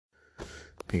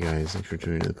Hey guys, thanks for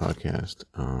tuning to the podcast.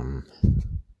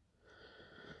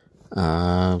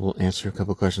 We'll answer a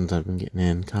couple questions I've been getting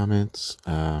in comments,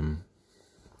 to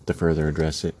further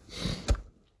address it,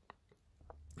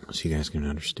 so you guys can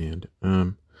understand.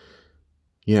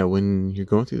 Yeah, when you're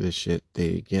going through this shit,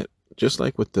 they get, just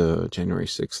like with the January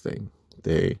 6th thing,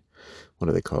 what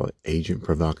do they call it? Agent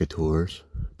provocateurs.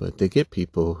 But they get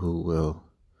people who will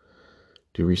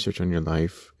do research on your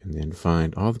life and then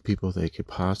find all the people they could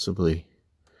possibly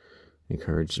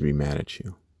encourage to be mad at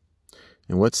you.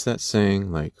 And what's that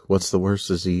saying? Like, what's the worst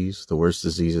disease? The worst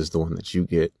disease is the one that you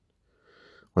get,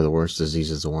 or the worst disease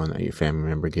is the one that your family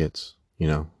member gets,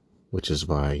 which is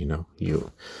why,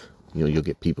 you'll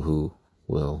get people who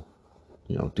will,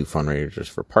 do fundraisers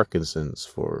for Parkinson's,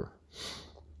 for,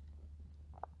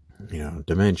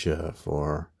 dementia,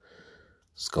 for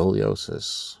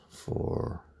scoliosis,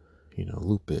 for,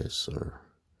 lupus, or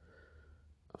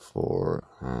for,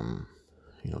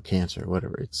 cancer,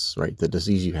 whatever. It's right. The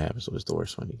disease you have is always the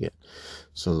worst one you get.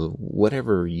 So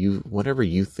whatever you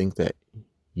think that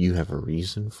you have a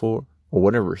reason for, or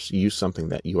whatever something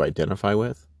that you identify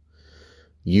with,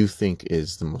 you think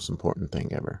is the most important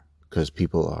thing ever, because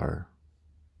people are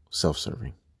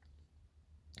self-serving.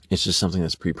 It's just something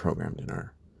that's pre-programmed in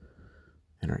our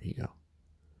ego.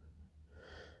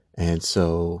 And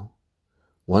so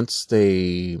once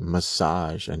they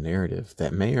massage a narrative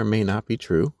that may or may not be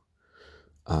true,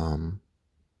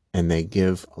 and they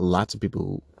give lots of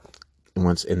people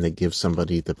and they give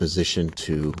somebody the position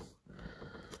to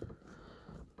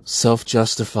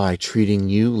self-justify treating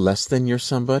you less than you're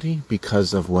somebody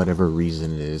because of whatever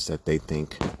reason it is that they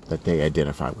think that they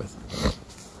identify with.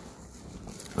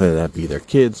 Whether that be their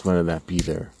kids, whether that be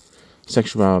their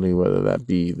sexuality, whether that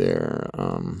be their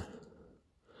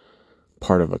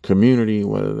part of a community,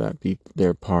 whether that be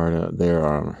their part of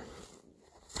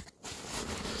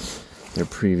they're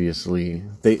previously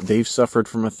they've suffered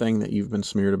from a thing that you've been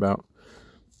smeared about.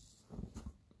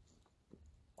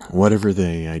 Whatever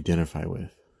they identify with.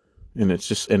 And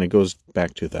it goes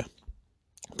back to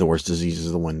the worst disease is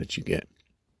the one that you get.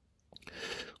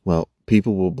 Well,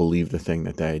 people will believe the thing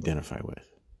that they identify with.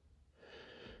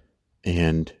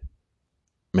 And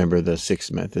remember the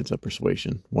 6 methods of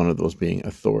persuasion, one of those being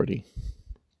authority.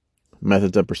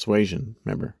 Methods of persuasion,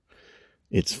 remember,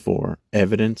 it's for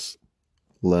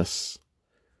evidence-less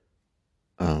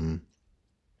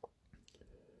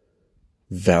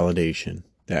validation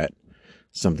that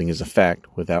something is a fact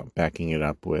without backing it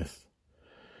up with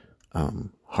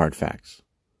hard facts.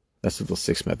 That's what those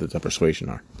 6 methods of persuasion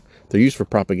are. They're used for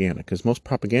propaganda, because most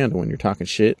propaganda, when you're talking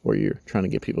shit or you're trying to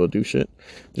get people to do shit,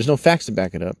 there's no facts to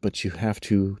back it up, but you have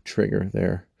to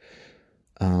trigger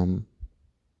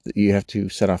you have to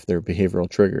set off their behavioral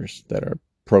triggers that are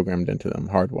programmed into them,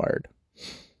 hardwired.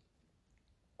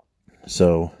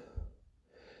 So,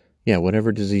 yeah,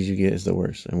 whatever disease you get is the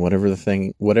worst. And whatever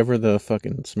the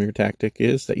fucking smear tactic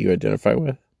is that you identify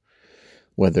with,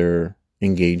 whether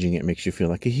engaging it makes you feel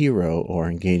like a hero, or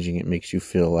engaging it makes you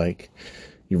feel like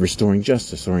you're restoring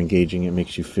justice, or engaging it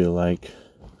makes you feel like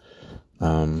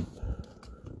you're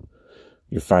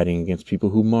fighting against people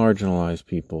who marginalize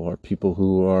people, or people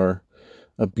who are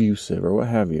abusive, or what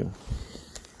have you.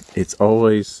 It's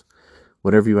always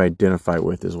whatever you identify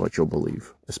with is what you'll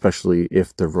believe, especially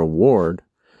if the reward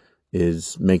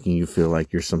is making you feel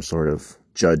like you're some sort of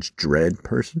Judge Dredd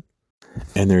person,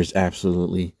 and there's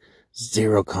absolutely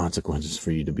zero consequences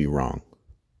for you to be wrong.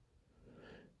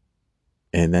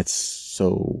 And that's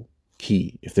so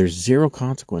key. If there's zero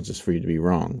consequences for you to be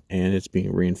wrong, and it's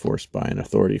being reinforced by an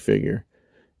authority figure,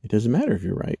 it doesn't matter if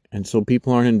you're right. And so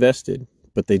people aren't invested,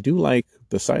 but they do like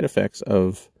the side effects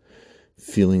of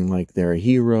feeling like they're a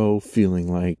hero, feeling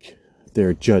like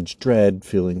they're Judge Dredd,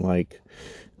 feeling like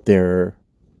they're,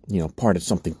 part of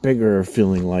something bigger,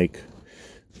 feeling like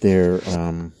they're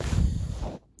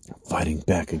fighting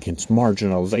back against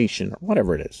marginalization, or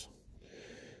whatever it is.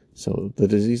 So the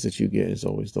disease that you get is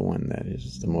always the one that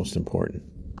is the most important.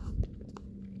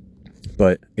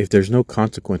 But if there's no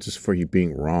consequences for you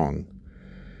being wrong,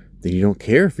 then you don't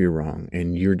care if you're wrong,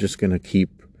 and you're just going to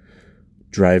keep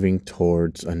driving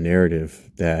towards a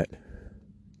narrative that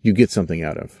you get something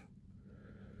out of.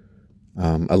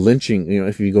 A lynching,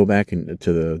 if you go back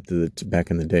to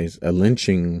back in the days, a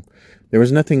lynching, there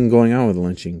was nothing going on with a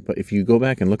lynching. But if you go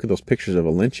back and look at those pictures of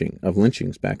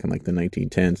lynchings back in like the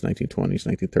 1910s, 1920s,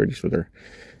 1930s, where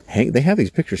they have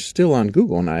these pictures still on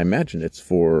Google, and I imagine it's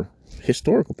for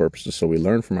historical purposes, so we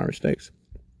learn from our mistakes.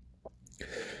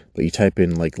 But you type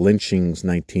in like lynchings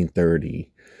 1930,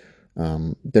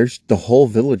 there's the whole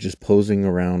village is posing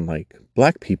around like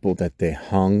black people that they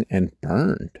hung and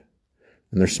burned,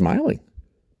 and they're smiling.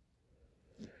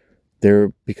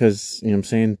 They're, because, you know what I'm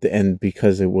saying? And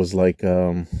because it was like,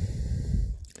 yeah,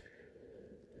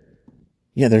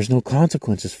 there's no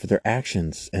consequences for their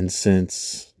actions. And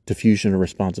since diffusion of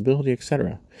responsibility,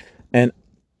 etc. And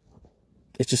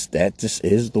that just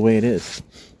is the way it is.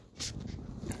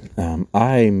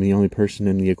 I'm the only person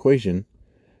in the equation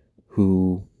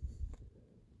who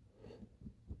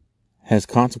has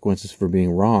consequences for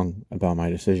being wrong about my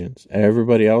decisions.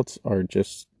 Everybody else are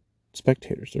just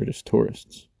spectators. They're just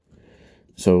tourists.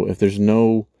 So if there's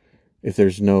no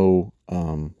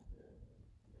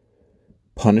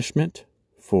punishment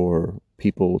for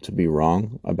people to be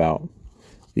wrong about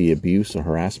the abuse or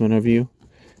harassment of you,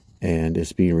 and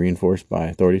it's being reinforced by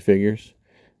authority figures,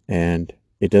 and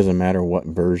it doesn't matter what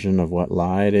version of what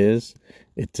lie it is,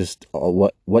 it just,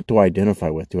 what do I identify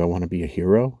with? Do I want to be a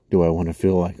hero? Do I want to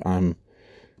feel like I'm,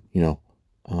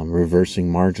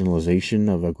 reversing marginalization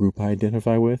of a group I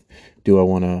identify with? Do I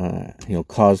want to,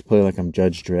 cosplay like I'm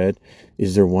Judge Dredd?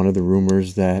 Is there one of the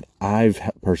rumors that I've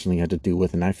personally had to deal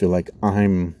with and I feel like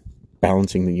I'm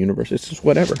balancing the universe? It's just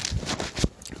whatever.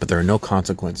 But there are no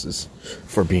consequences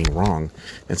for being wrong.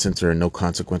 And since there are no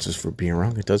consequences for being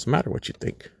wrong, it doesn't matter what you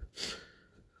think.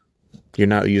 You're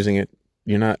not using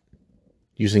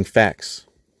facts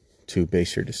to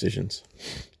base your decisions.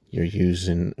 You're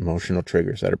using emotional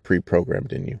triggers that are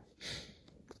pre-programmed in you.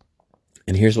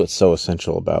 And here's what's so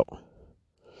essential about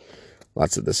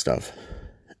lots of this stuff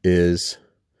is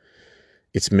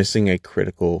it's missing a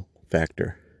critical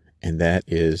factor, and that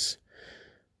is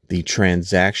the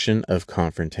transaction of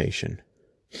confrontation.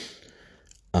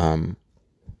 Think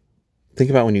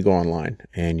about when you go online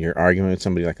and you're arguing with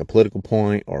somebody like a political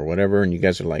point or whatever, and you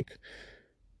guys are like,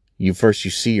 you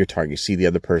see your target, you see the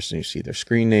other person, you see their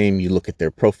screen name, you look at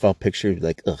their profile picture, you're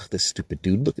like, ugh, this stupid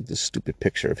dude, look at this stupid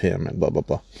picture of him, and blah, blah,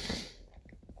 blah.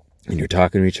 And you're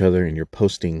talking to each other and you're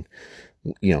posting,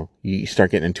 you start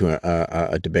getting into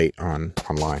a debate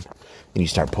online, and you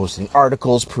start posting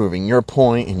articles proving your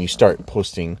point, and you start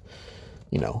posting,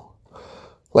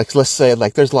 like, let's say,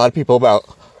 like, there's a lot of people about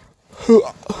who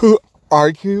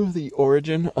argue the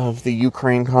origin of the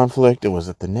Ukraine conflict. Was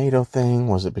it the NATO thing?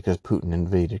 Was it because Putin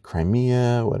invaded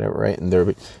Crimea? Whatever, right? And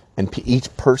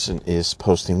each person is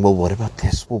posting, well, what about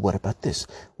this? Well, what about this?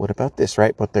 What about this,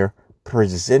 right? But they're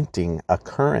presenting a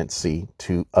currency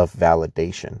of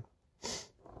validation.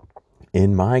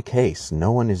 In my case,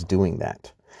 no one is doing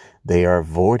that. They are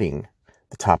avoiding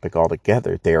the topic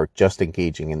altogether. They are just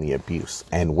engaging in the abuse.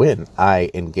 And when I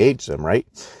engage them, right,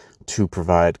 to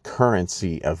provide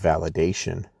currency of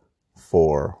validation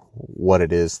for what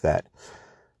it is that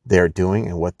they're doing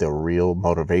and what their real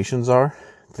motivations are,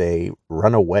 they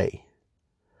run away.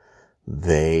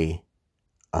 They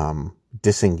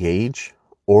disengage,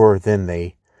 or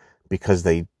then because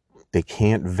they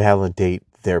can't validate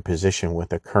their position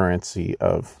with a currency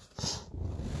of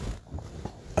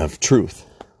truth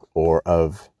or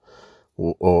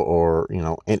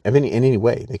in any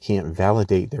way. They can't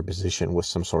validate their position with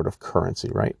some sort of currency,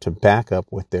 right? To back up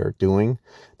what they're doing,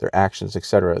 their actions,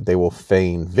 etc. They will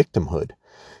feign victimhood.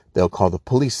 They'll call the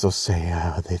police. They'll say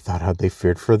they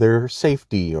feared for their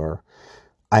safety, or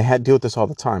I had to deal with this all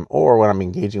the time. Or when I'm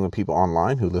engaging with people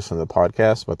online who listen to the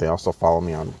podcast, but they also follow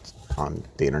me on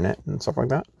the internet and stuff like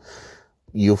that,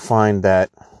 you'll find that,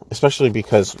 especially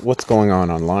because what's going on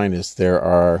online is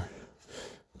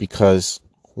because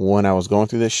when I was going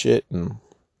through this shit and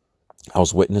I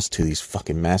was witness to these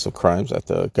fucking massive crimes that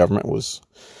the government was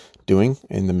doing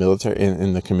in the military,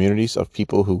 in the communities of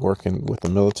people who work with the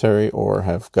military or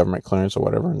have government clearance or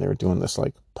whatever, and they were doing this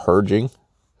like purging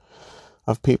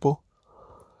of people.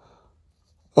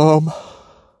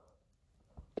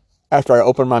 After I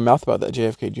opened my mouth about that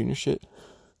JFK Jr. shit,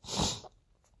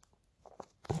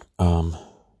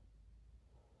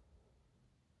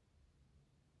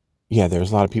 yeah,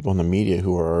 there's a lot of people in the media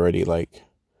who are already like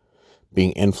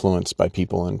being influenced by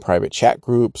people in private chat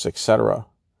groups, etc.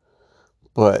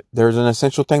 But there's an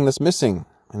essential thing that's missing,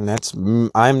 and that's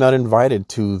I'm not invited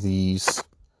to these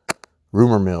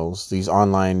rumor mills, these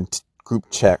online group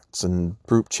chats and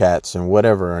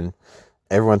whatever, and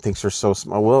everyone thinks they're so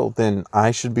smart. Well, then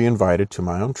I should be invited to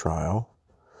my own trial,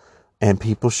 and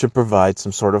people should provide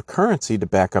some sort of currency to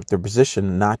back up their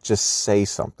position, not just say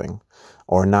something,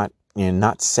 or not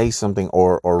say something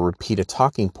or repeat a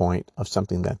talking point of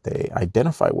something that they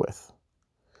identify with.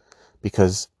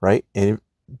 Because, right, the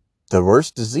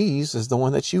worst disease is the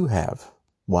one that you have.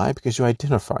 Why? Because you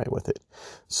identify with it.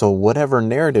 So whatever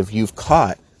narrative you've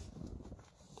caught,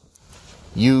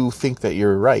 you think that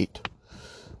you're right,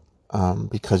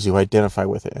 because you identify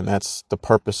with it. And that's the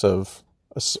purpose of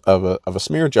a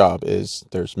smear job. Is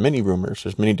there's many rumors,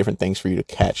 there's many different things for you to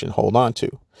catch and hold on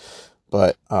to.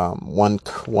 But one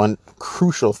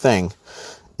crucial thing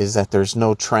is that there's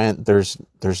no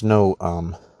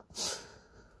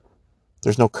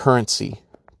currency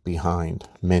behind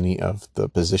many of the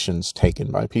positions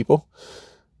taken by people,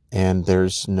 and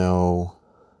there's no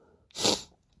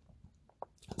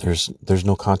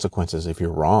consequences if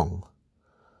you're wrong.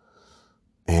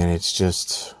 And it's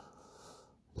just,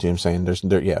 do you know what I'm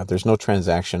saying? There's no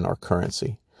transaction or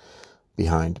currency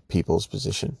behind people's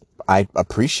position. I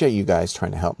appreciate you guys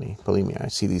trying to help me. Believe me, I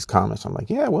see these comments. I'm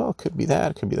like, yeah, well, it could be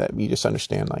that. It could be that. You just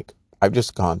understand, like, I've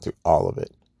just gone through all of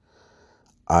it.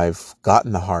 I've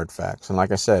gotten the hard facts. And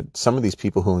like I said, some of these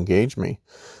people who engage me,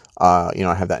 I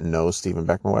have that No Stephen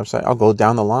Beckman website. I'll go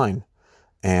down the line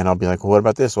and I'll be like, well, what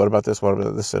about this? What about this? What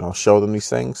about this? And I'll show them these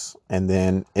things. And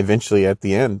then eventually at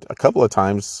the end, a couple of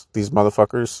times, these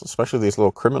motherfuckers, especially these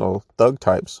little criminal thug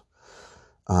types,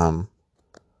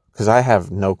 because I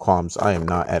have no qualms. I am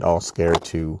not at all scared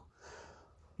to,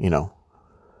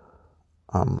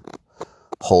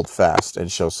 hold fast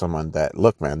and show someone that,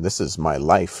 look, man, this is my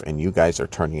life and you guys are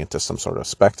turning into some sort of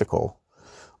spectacle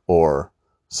or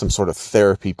some sort of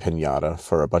therapy pinata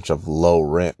for a bunch of low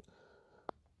rent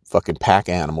fucking pack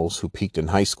animals who peaked in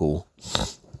high school.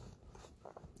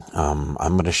 I'm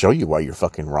going to show you why you're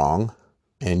fucking wrong.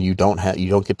 And you don't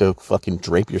get to fucking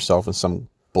drape yourself in some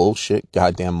bullshit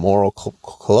goddamn moral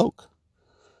cloak.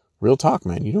 Real talk,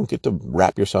 man. You don't get to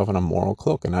wrap yourself in a moral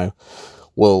cloak. And I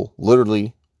will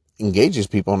literally engage these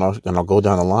people, and I'll go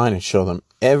down the line and show them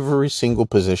every single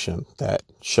position that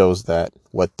shows that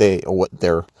what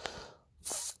their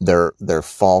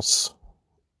false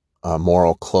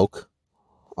moral cloak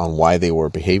on why they were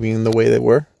behaving in the way they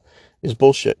were is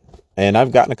bullshit. And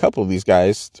I've gotten a couple of these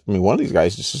guys. I mean, one of these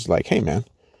guys just is like, hey, man,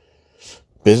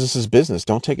 business is business.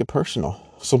 Don't take it personal.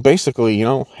 So basically,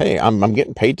 hey, I'm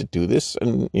getting paid to do this.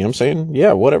 And, you know what I'm saying?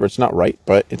 Yeah, whatever. It's not right,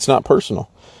 but it's not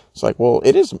personal. It's like, well,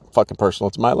 it is fucking personal.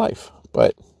 It's my life.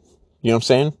 But, you know what I'm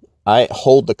saying? I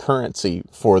hold the currency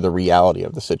for the reality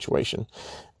of the situation.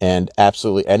 And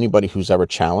absolutely anybody who's ever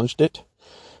challenged it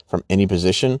from any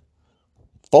position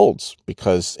folds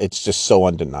because it's just so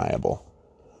undeniable.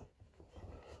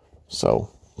 So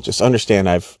just understand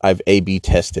I've A/B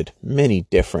tested many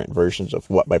different versions of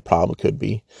what my problem could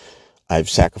be. I've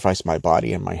sacrificed my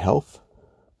body and my health.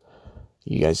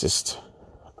 You guys just,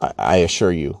 I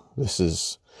assure you, this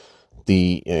is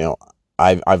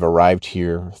I've arrived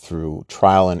here through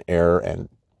trial and error and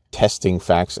testing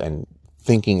facts and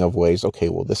thinking of ways. Okay,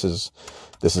 well, this is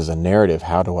a narrative.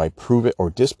 How do I prove it or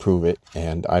disprove it?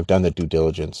 And I've done the due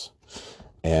diligence.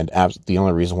 And the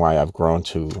only reason why I've grown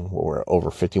to we're over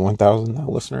 51,000 now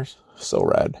listeners, so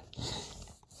rad,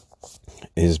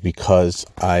 is because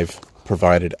I've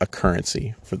provided a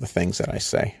currency for the things that I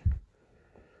say.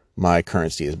 My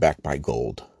currency is backed by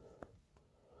gold.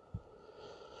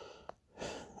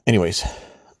 Anyways,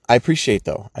 I appreciate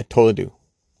though. I totally do.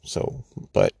 So,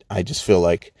 but I just feel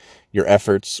like your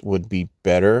efforts would be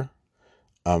better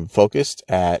focused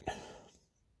at,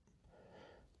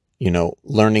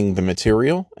 learning the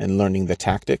material and learning the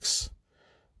tactics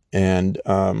and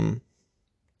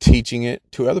teaching it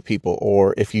to other people.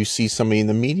 Or if you see somebody in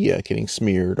the media getting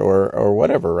smeared or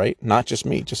whatever, right? Not just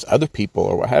me, just other people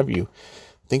or what have you.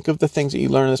 Think of the things that you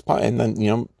learn in this podcast, and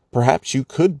then, perhaps you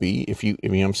could be,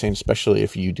 I'm saying, especially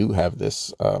if you do have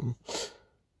this,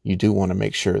 you do want to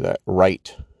make sure that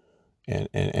right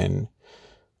and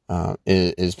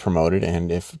is promoted.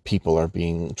 And if people are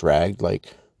being dragged,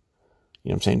 like,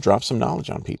 drop some knowledge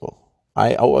on people.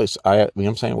 With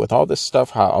all this stuff,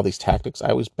 how all these tactics, I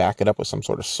always back it up with some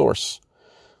sort of source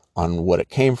on what it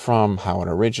came from, how it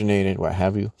originated, what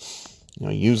have you.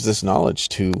 Use this knowledge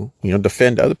to,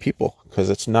 defend other people, because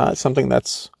it's not something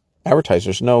that's advertised.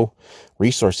 There's no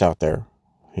resource out there.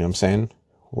 You know what I'm saying?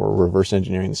 We're reverse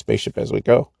engineering the spaceship as we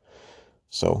go.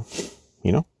 So,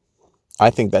 I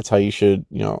think that's how you should,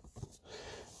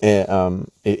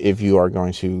 if you are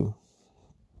going to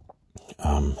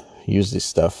use this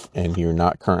stuff and you're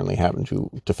not currently having to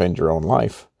defend your own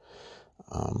life,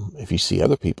 if you see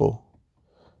other people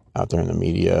out there in the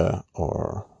media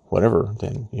or whatever,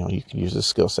 then, you can use this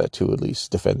skill set to at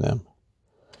least defend them.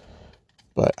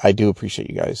 But I do appreciate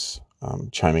you guys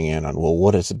chiming in on, well,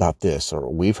 what is about this? Or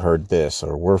we've heard this,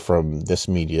 or we're from this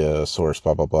media source,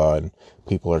 blah, blah, blah. And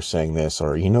people are saying this,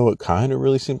 or, it kind of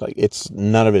really seems like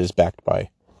none of it is backed by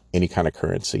any kind of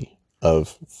currency of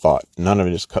thought. None of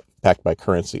it is backed by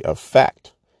currency of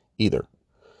fact either.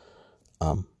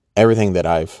 Everything that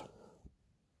I've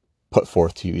put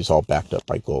forth to you is all backed up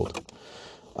by gold.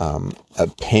 A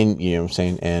pen, you know what I'm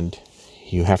saying? And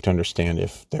you have to understand,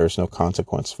 if there's no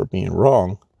consequence for being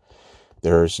wrong,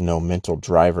 There's no mental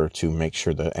driver to make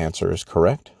sure the answer is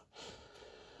correct.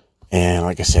 And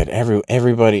like I said,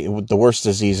 everybody, the worst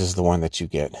disease is the one that you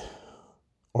get,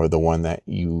 or the one that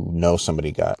you know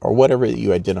somebody got, or whatever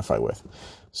you identify with.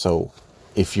 So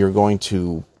if you're going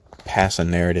to pass a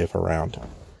narrative around,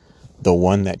 the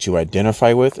one that you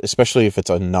identify with, especially if it's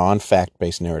a non-fact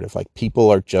based narrative, like people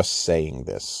are just saying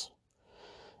this,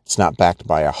 it's not backed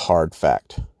by a hard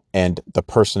fact, and the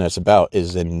person it's about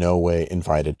is in no way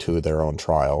invited to their own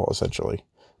trial, essentially.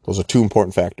 Those are two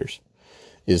important factors.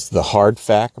 Is the hard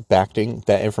fact backing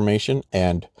that information,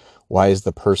 and why is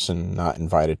the person not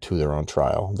invited to their own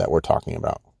trial that we're talking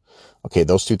about? Okay,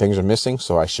 those two things are missing,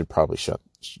 so I should probably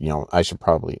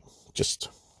just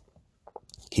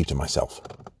keep to myself,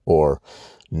 or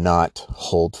not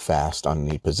hold fast on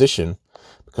any position,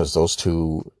 because those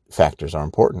two factors are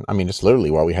important. I mean, it's literally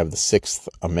why we have the Sixth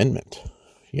Amendment.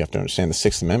 You have to understand the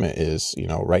Sixth Amendment is,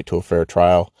 right to a fair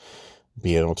trial,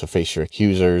 be able to face your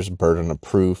accusers, burden of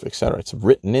proof, etc. It's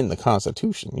written in the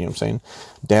Constitution, you know what I'm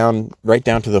saying? Right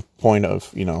down to the point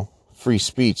of, free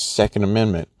speech, Second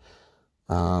Amendment,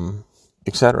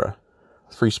 etc.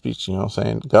 Free speech,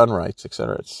 gun rights,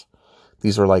 etc.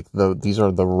 These are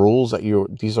the rules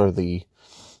these are the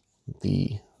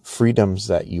freedoms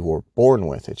that you were born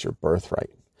with. It's your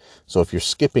birthright. So if you're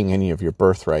skipping any of your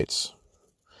birthrights,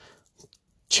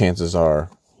 chances are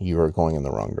you are going in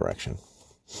the wrong direction.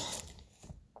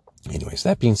 Anyways,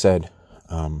 that being said,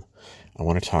 I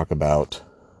want to talk about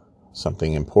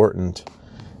something important.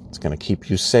 It's going to keep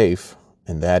you safe,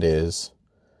 and that is,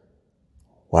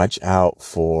 watch out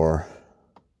for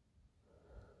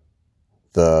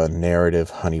the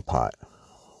narrative honeypot.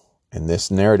 And this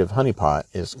narrative honeypot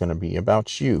is going to be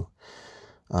about you.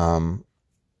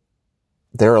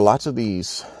 There are lots of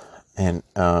these, and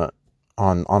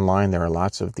online there are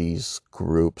lots of these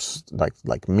groups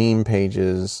like meme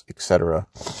pages, etc.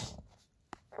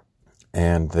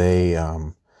 And they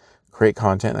create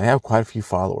content. They have quite a few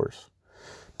followers,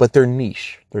 but they're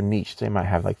niche. They might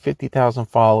have like 50,000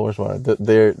 followers.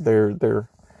 They're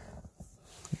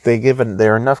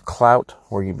enough clout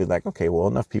where you'd be like, okay, well,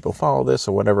 enough people follow this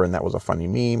or whatever, and that was a funny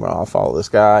meme, or I'll follow this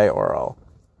guy, or I'll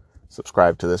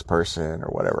subscribe to this person or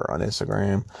whatever on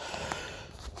Instagram.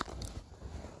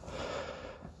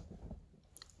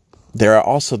 There are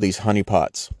also these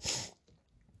honeypots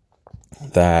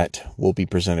that will be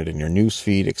presented in your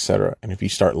newsfeed, etc. And if you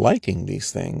start liking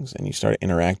these things and you start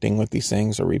interacting with these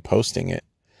things or reposting it,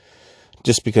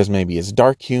 just because maybe it's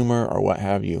dark humor or what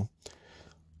have you,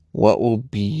 what will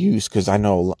be used, because I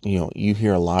know, you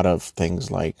hear a lot of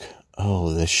things like,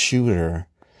 oh, the shooter,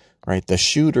 right? The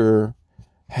shooter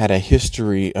had a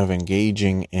history of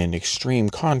engaging in extreme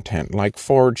content like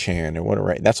 4chan or whatever,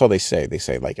 right? That's all they say. They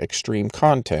say like extreme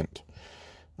content.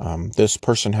 This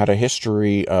person had a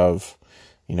history of,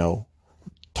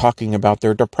 talking about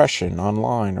their depression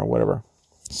online or whatever.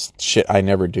 Shit I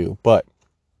never do, but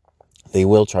they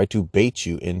will try to bait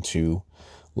you into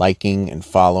liking and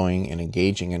following and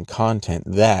engaging in content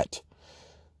that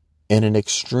in an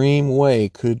extreme way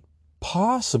could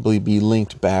possibly be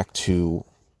linked back to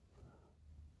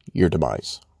your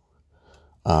demise.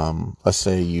 Let's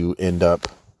say you end up,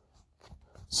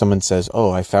 someone says,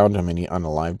 oh, I found him and he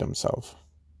unalived himself.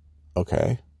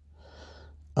 Okay.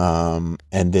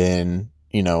 And then,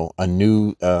 a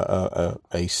new,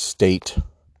 a state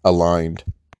aligned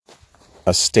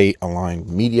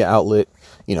media outlet,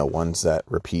 ones that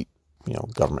repeat,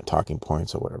 government talking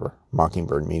points or whatever,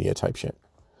 Mockingbird Media type shit,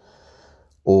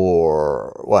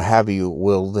 or what have you,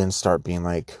 will then start being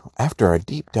like, after a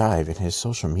deep dive in his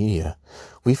social media,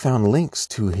 we found links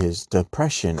to his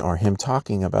depression, or him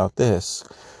talking about this,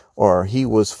 or he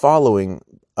was following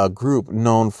a group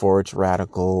known for its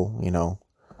radical,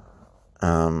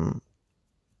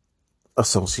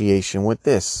 association with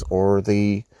this, or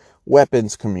the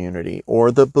weapons community, or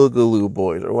the Boogaloo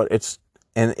Boys, or what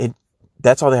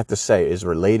that's all they have to say is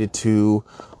related to,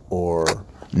 or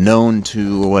known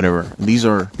to, or whatever. These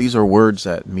are words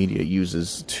that media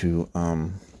uses to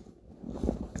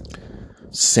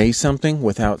say something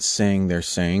without saying they're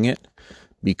saying it,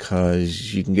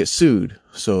 because you can get sued.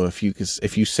 So if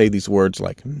you say these words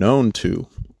like known to,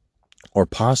 or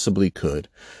possibly could,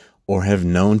 or have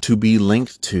known to be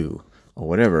linked to, or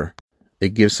whatever,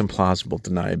 it gives some plausible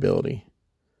deniability,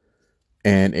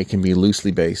 and it can be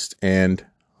loosely based. And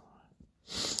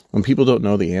when people don't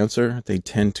know the answer, they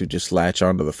tend to just latch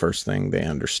onto the first thing they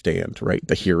understand, right?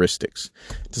 The heuristics.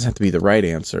 It doesn't have to be the right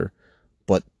answer,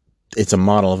 but it's a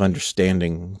model of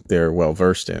understanding they're well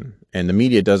versed in. And the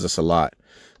media does this a lot.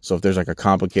 So if there's like a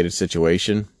complicated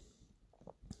situation,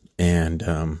 and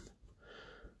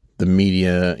the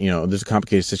media, there's a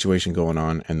complicated situation going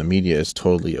on, and the media is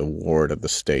totally a ward of the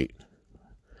state.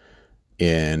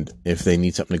 And if they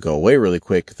need something to go away really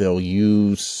quick, they'll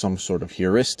use some sort of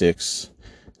heuristics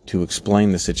to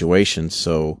explain the situation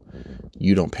so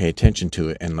you don't pay attention to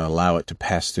it and allow it to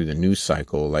pass through the news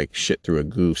cycle like shit through a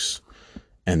goose,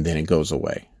 and then it goes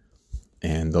away.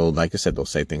 And they'll, like I said, they'll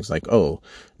say things like, oh,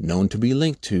 known to be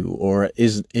linked to, or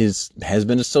has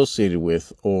been associated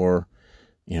with, or,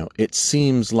 it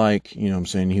seems like,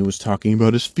 he was talking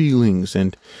about his feelings,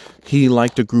 and he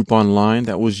liked a group online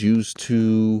that was used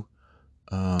to,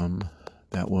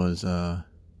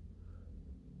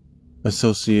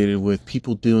 associated with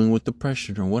people dealing with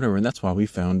depression or whatever. And that's why we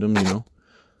found him,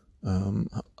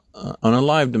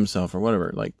 unalived himself or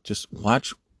whatever. Like, just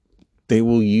watch.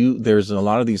 There's a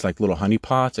lot of these like little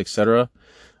honeypots, etc.,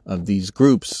 of these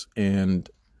groups, and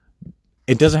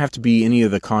it doesn't have to be any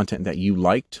of the content that you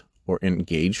liked or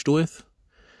engaged with.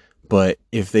 But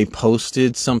if they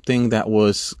posted something that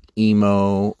was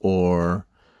emo or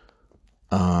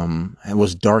it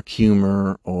was dark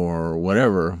humor or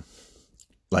whatever,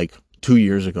 like 2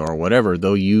 years ago or whatever,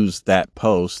 they'll use that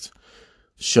post,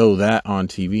 show that on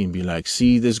TV, and be like,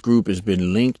 see, this group has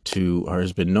been linked to or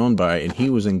has been known by, and he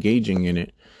was engaging in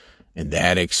it, and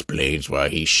that explains why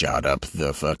he shot up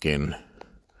the fucking,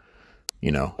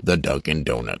 the Dunkin'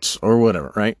 Donuts or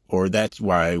whatever, right? Or that's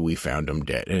why we found him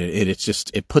dead. It's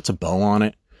just, it puts a bow on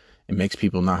it. It makes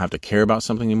people not have to care about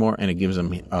something anymore, and it gives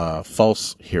them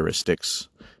false heuristics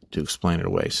to explain it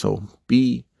away. So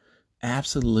be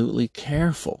absolutely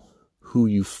careful who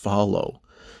you follow.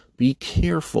 Be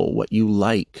careful what you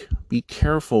like. Be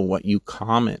careful what you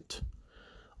comment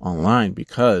online,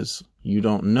 because you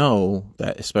don't know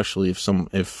that, especially if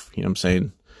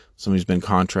somebody's been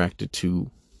contracted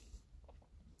to,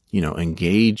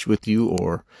 engage with you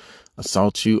or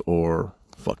assault you or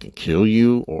fucking kill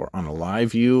you or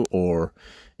unalive you, or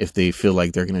if they feel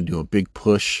like they're going to do a big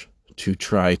push to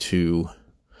try to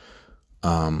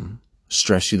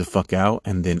stress you the fuck out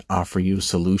and then offer you a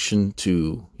solution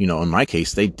to, in my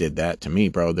case, they did that to me,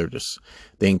 bro. It's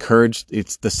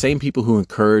the same people who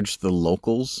encourage the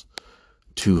locals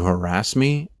to harass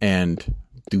me and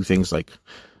do things like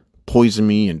poison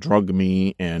me and drug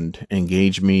me and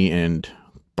engage me and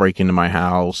break into my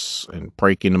house and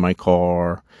break into my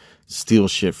car, steal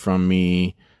shit from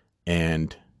me,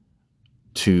 and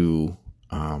to,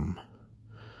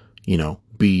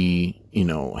 be,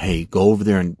 hey, go over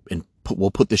there and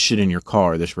we'll put this shit in your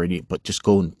car, this radio, but just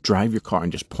go and drive your car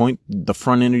and just point the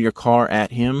front end of your car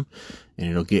at him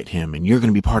and it'll get him, and you're going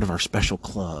to be part of our special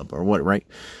club or what, right?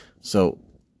 So,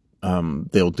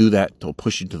 they'll do that. They'll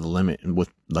push you to the limit, and with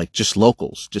like just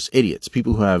locals, just idiots,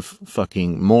 people who have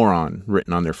fucking moron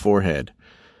written on their forehead,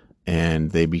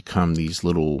 and they become these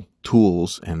little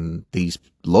tools, and these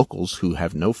locals who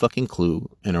have no fucking clue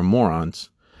and are morons,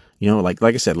 like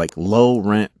I said, like low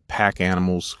rent pack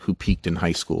animals who peaked in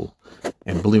high school.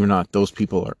 And believe it or not, those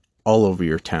people are all over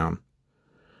your town,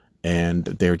 and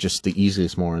they're just the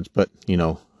easiest morons. But,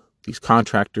 these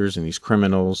contractors and these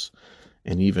criminals,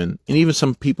 and even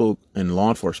some people in law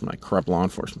enforcement, like corrupt law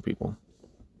enforcement people,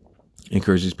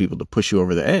 encourage these people to push you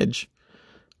over the edge,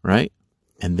 right?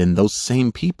 And then those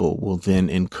same people will then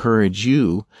encourage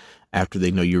you, after they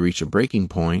know you reach a breaking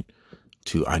point,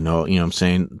 to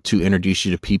introduce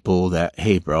you to people that,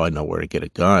 hey, bro, I know where to get a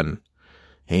gun.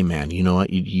 Hey, man, you know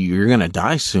what? You're going to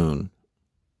die soon.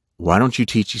 Why don't you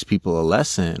teach these people a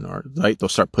lesson? Or right, they'll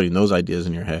start putting those ideas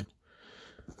in your head.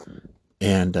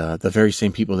 And the very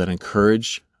same people that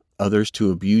encourage others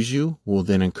to abuse you will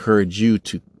then encourage you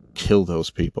to kill those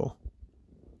people.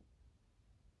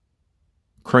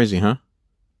 Crazy, huh?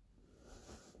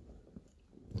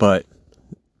 But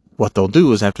what they'll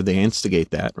do is, after they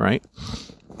instigate that, right,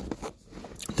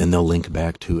 then they'll link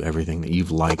back to everything that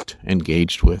you've liked,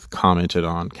 engaged with, commented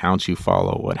on, counts you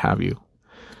follow, what have you.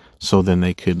 So then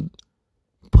they could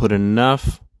put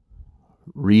enough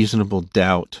reasonable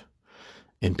doubt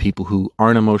in people who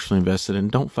aren't emotionally invested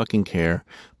and don't fucking care,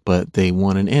 but they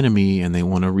want an enemy, and they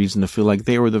want a reason to feel like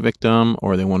they were the victim,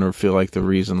 or they want to feel like the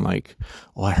reason, like,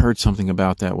 oh, I heard something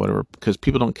about that, whatever, because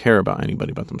people don't care about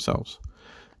anybody but themselves.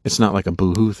 It's not like a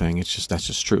boo-hoo thing. That's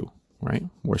just true, right?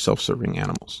 We're self-serving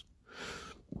animals.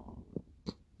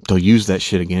 They'll use that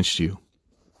shit against you,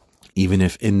 even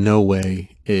if in no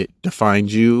way it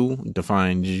defines you,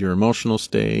 defines your emotional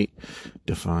state,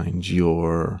 defines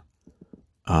your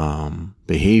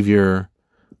behavior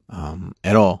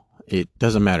at all. It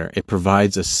doesn't matter. It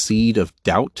provides a seed of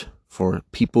doubt for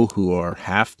people who are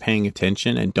half paying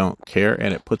attention and don't care,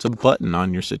 and it puts a button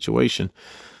on your situation,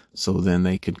 so then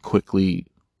they could quickly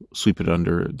sweep it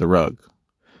under the rug.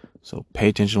 So pay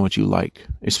attention to what you like,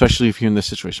 especially if you're in this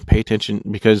situation. Pay attention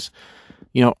because,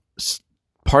 you know,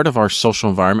 part of our social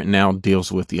environment now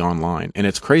deals with the online. And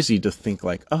it's crazy to think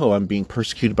like, oh, I'm being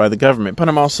persecuted by the government, but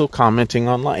I'm also commenting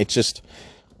online. It's just,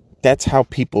 that's how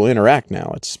people interact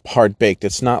now. It's hard baked.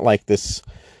 It's not like this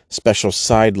special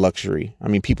side luxury. I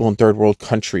mean, people in third world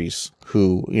countries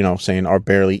who, you know, saying are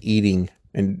barely eating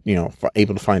and, you know,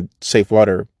 able to find safe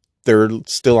water, they're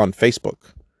still on Facebook.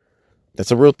 That's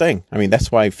a real thing. I mean,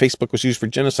 that's why Facebook was used for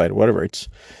genocide or whatever.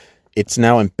 It's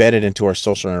now embedded into our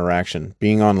social interaction.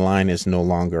 Being online is no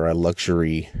longer a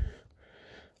luxury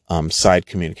side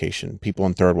communication. People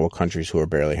in third world countries who are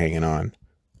barely hanging on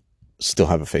still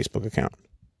have a Facebook account.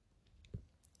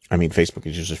 I mean, Facebook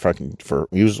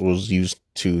is was used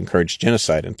to encourage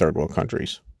genocide in third world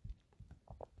countries.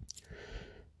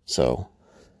 So,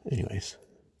 anyways,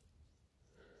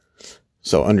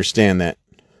 so understand that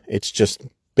it's just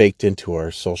baked into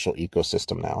our social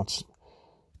ecosystem now. It's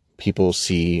people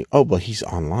see, oh, well, he's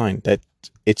online. That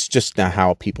it's just now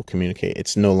how people communicate.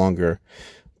 It's no longer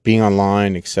being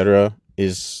online, etc.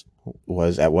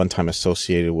 Was at one time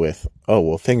associated with, oh,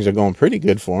 well, things are going pretty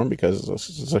good for him, because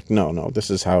it's like, no,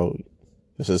 this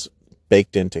is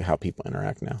baked into how people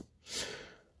interact now.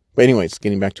 But anyways,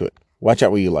 getting back to it, watch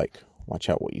out what you like, watch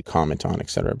out what you comment on,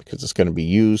 etc., because it's going to be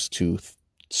used to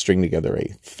string together a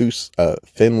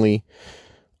thinly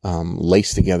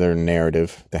laced together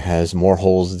narrative that has more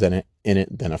holes in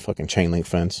it than a fucking chain link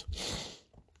fence.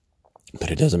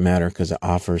 But it doesn't matter, because it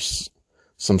offers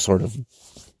some sort of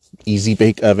easy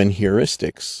bake oven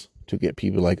heuristics to get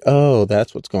people like, oh,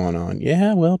 that's what's going on.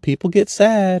 Yeah, well, people get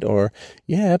sad, or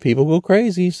yeah, people go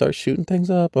crazy, start shooting things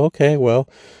up. Okay, well,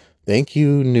 thank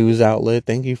you, news outlet.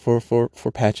 Thank you for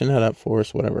patching that up for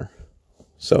us, whatever.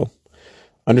 So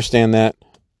understand that.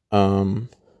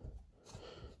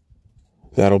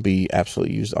 That'll be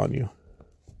absolutely used on you.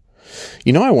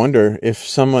 You know, I wonder if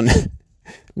someone,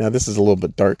 now this is a little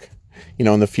bit dark, you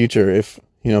know, in the future, if,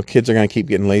 you know, kids are going to keep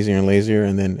getting lazier and lazier,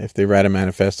 and then if they write a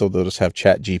manifesto, they'll just have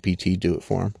ChatGPT do it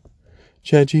for them.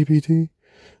 ChatGPT,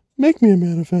 make me a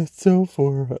manifesto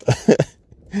for,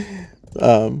 you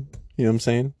know what I'm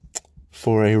saying?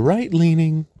 For a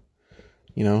right-leaning,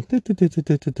 you know,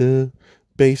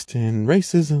 based in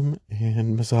racism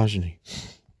and misogyny.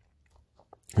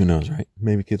 Who knows, right?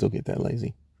 Maybe kids will get that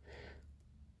lazy.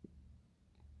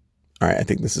 All right, I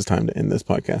think this is time to end this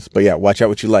podcast. But yeah, watch out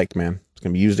what you like, man. It's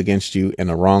going to be used against you in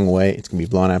the wrong way. It's going to be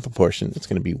blown out of proportion. It's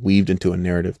going to be weaved into a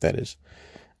narrative that is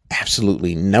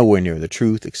absolutely nowhere near the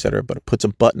truth, etc. But it puts a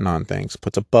button on things,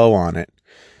 puts a bow on it,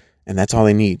 and that's all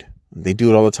they need. They do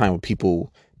it all the time with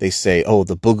people. They say, oh,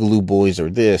 the Boogaloo Boys are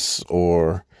this,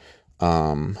 or,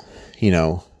 you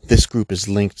know, this group is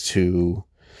linked to,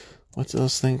 what's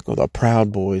those things called? The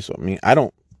Proud Boys. I mean,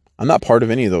 I'm not part of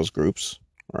any of those groups,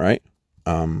 all right?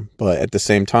 But at the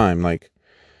same time, like,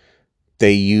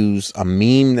 they use a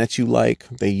meme that you like,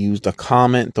 they used a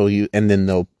comment, and then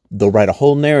they'll write a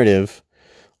whole narrative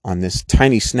on this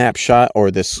tiny snapshot or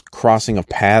this crossing of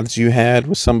paths you had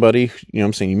with somebody. You know what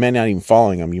I'm saying? You may not even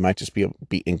following them. You might just be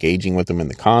engaging with them in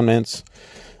the comments.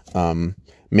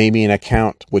 Maybe an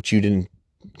account which you didn't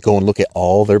go and look at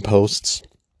all their posts,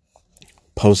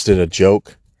 posted a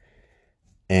joke,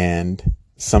 and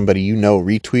somebody you know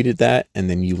retweeted that, and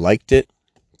then you liked it.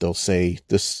 They'll say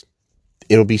this,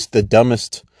 it'll be the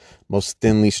dumbest, most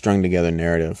thinly strung together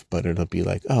narrative, but it'll be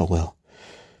like, oh, well,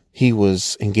 he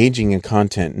was engaging in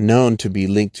content known to be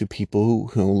linked to people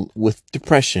who with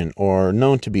depression, or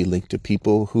known to be linked to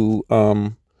people who,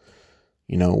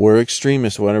 you know, were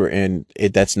extremists or whatever. And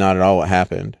that's not at all what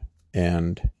happened.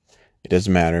 And it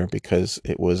doesn't matter, because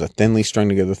it was a thinly strung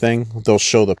together thing. They'll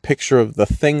show the picture of the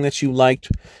thing that you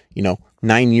liked, you know,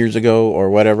 9 years ago or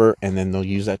whatever, and then they'll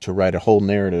use that to write a whole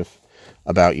narrative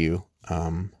about you.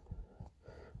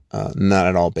 Not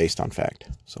at all based on fact.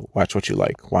 So watch what you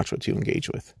like, watch what you engage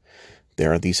with.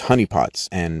 There are these honeypots,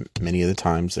 and many of the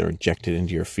times they're injected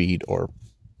into your feed or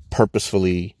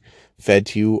purposefully fed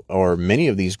to you, or many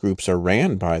of these groups are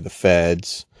ran by the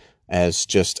feds as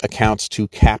just accounts to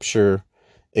capture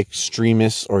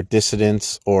extremists or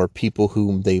dissidents or people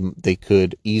whom they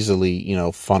could easily, you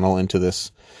know, funnel into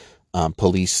this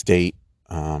police state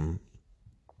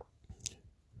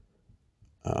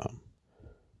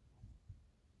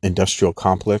industrial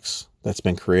complex that's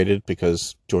been created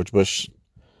because George Bush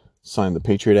signed the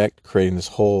Patriot Act, creating this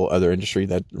whole other industry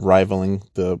that rivaling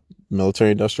the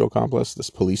military industrial complex, this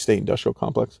police state industrial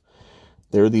complex.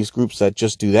 There are these groups that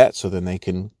just do that so then they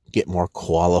can get more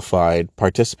qualified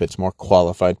participants, more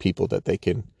qualified people that they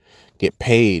can get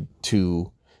paid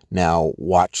to Now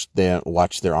watch their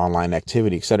online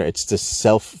activity, etc. It's this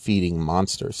self-feeding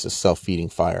monster. It's this self-feeding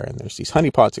fire. And there's these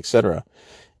honeypots, etc.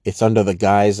 It's under the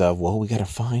guise of, well, we got to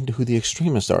find who the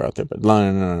extremists are out there. But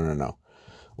no.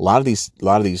 A lot of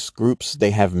these groups,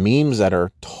 they have memes that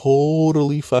are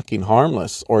totally fucking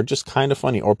harmless or just kind of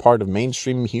funny or part of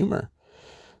mainstream humor.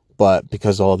 But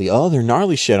because all the other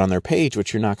gnarly shit on their page,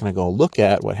 which you're not going to go look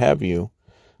at, what have you,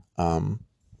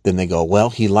 then they go,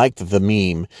 well, he liked the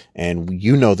meme, and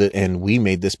you know that, and we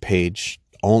made this page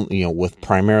only, with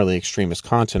primarily extremist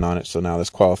content on it. So now this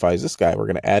qualifies this guy. We're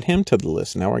going to add him to the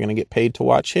list. Now we're going to get paid to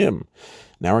watch him.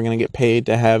 Now we're going to get paid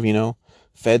to have,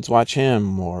 feds watch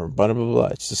him, or blah, blah, blah, blah.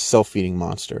 It's a self-feeding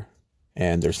monster.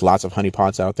 And there's lots of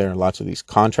honeypots out there, and lots of these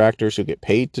contractors who get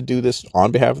paid to do this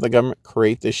on behalf of the government,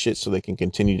 create this shit so they can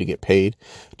continue to get paid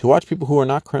to watch people who are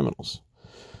not criminals.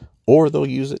 Or they'll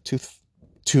use it to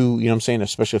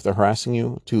especially if they're harassing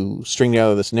you, to string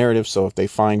together this narrative. So if they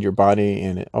find your body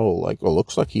and it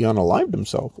looks like he unalived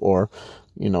himself, or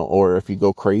if you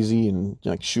go crazy and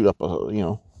like shoot up a,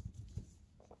 like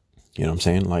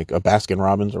a Baskin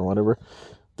Robbins or whatever,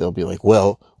 they'll be like,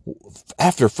 well,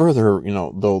 after further,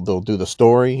 they'll do the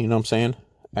story,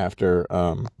 after,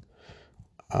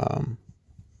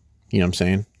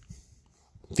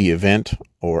 the event,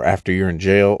 or after you're in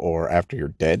jail, or after you're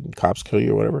dead and cops kill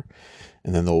you or whatever.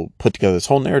 And then they'll put together this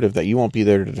whole narrative that you won't be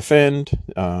there to defend,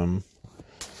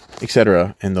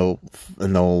 etc. And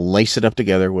they'll lace it up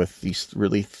together with these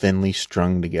really thinly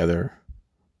strung together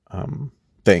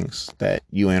things that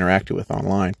you interacted with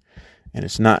online. And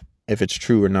it's not if it's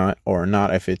true or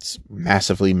not if it's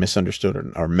massively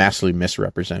misunderstood or massively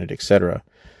misrepresented, etc.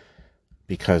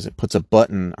 Because it puts a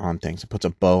button on things, it puts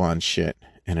a bow on shit,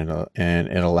 and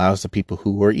it allows the people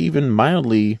who are even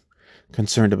mildly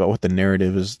concerned about what the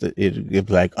narrative is, that it'd be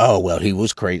like, oh, well, he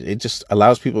was crazy. It just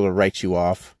allows people to write you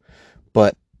off,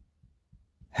 but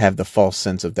have the false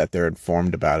sense of that they're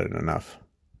informed about it enough.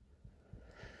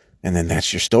 And then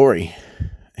that's your story.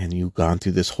 And you've gone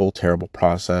through this whole terrible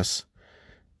process,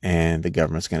 and the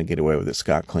government's going to get away with it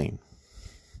scot clean.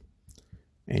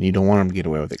 And you don't want them to get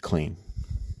away with it clean.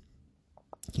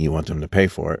 You want them to pay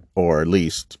for it, or at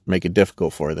least make it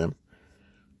difficult for them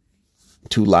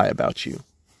to lie about you.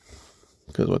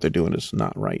 Because what they're doing is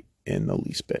not right in the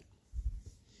least bit.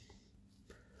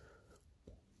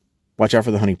 Watch out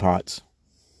for the honeypots.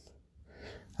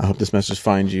 I hope this message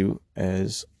finds you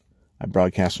as I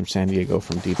broadcast from San Diego,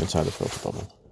 from deep inside the filter bubble.